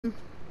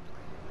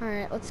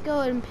Alright, let's go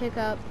and pick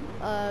up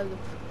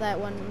that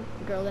one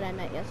girl that I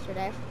met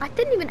yesterday. I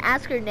didn't even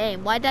ask her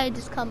name. Why did I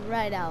just come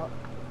right out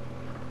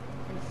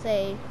and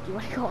say, do you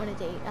want to go on a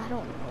date? I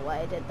don't know why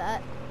I did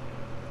that.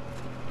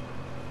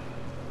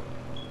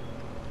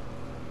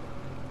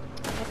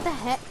 What the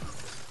heck?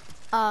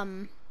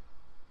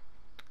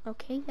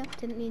 Okay, yep,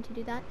 didn't need to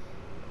do that.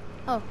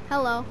 Oh,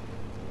 hello.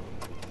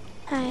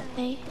 Hi.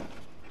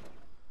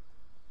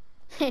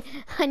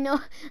 I know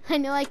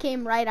I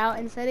came right out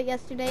and said it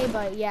yesterday,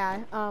 but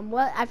yeah,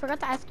 what, I forgot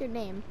to ask your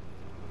name.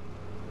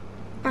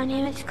 My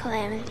name is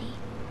Calamity.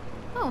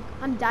 Oh,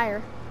 I'm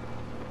Dyer.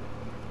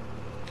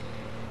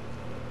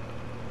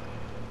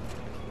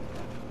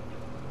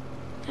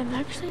 I've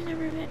actually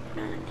never been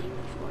on a date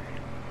before.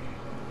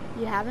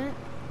 You haven't?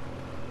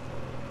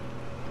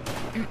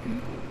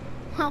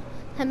 Well,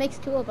 that makes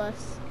two of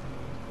us.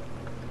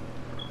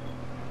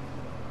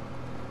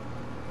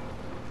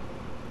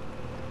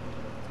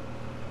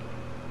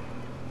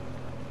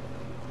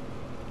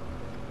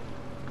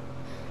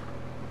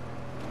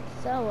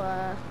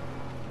 So,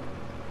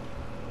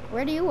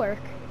 where do you work?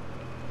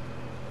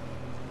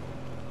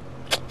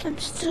 I'm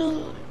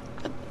still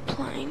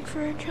applying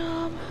for a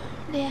job.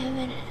 They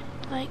haven't,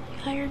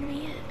 hired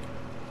me yet.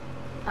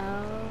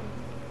 Oh.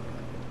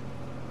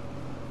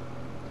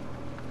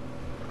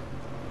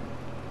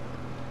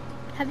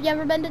 Have you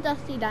ever been to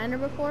Dusty Diner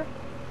before?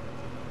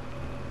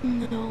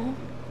 No.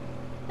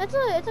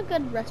 It's a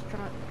good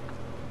restaurant.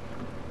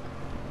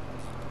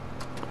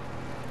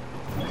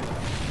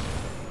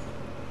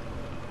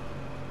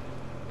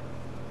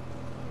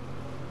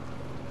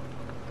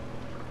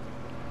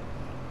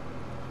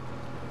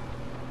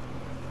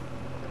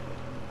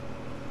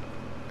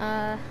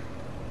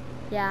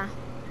 Yeah.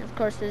 Of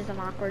course, there's an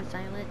awkward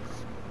silence.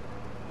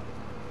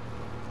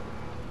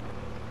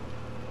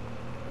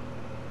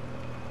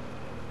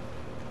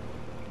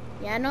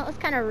 Yeah, I know it's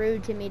kind of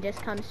rude to me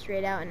just come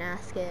straight out and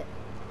ask it.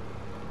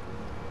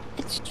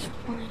 It's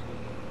fine.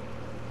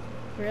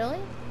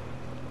 Really?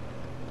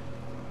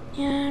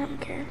 Yeah, I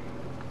don't care.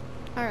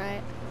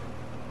 Alright.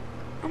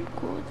 I'm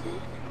cool with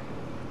it.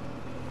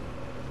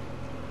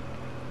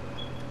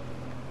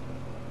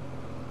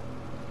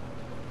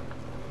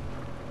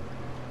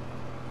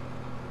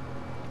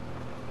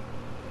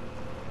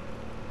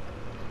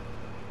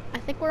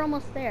 I think we're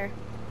almost there.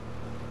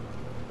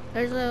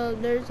 There's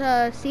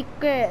a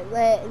secret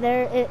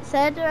there. It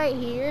said right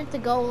here to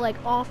go like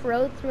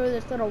off-road through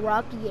this little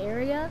rocky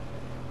area.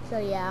 So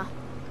yeah,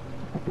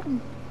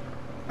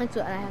 that's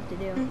what I have to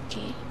do.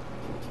 Okay.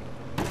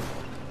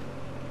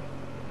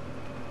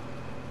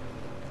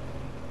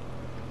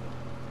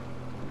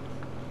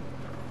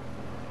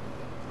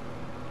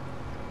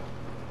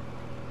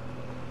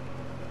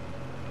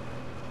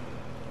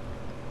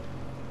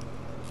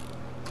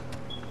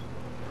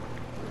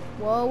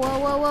 Whoa, whoa,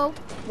 whoa, whoa,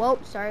 whoa!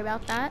 Sorry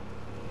about that.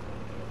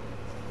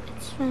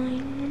 It's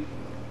fine.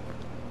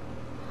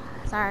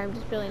 Sorry, I'm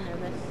just really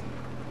nervous.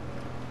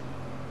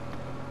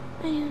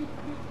 I am.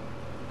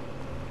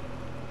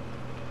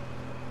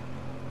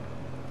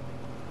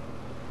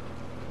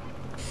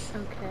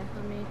 Okay,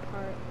 let me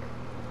park.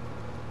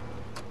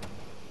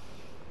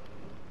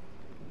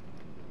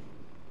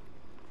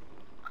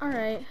 All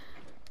right.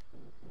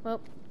 Well,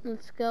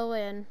 let's go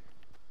in.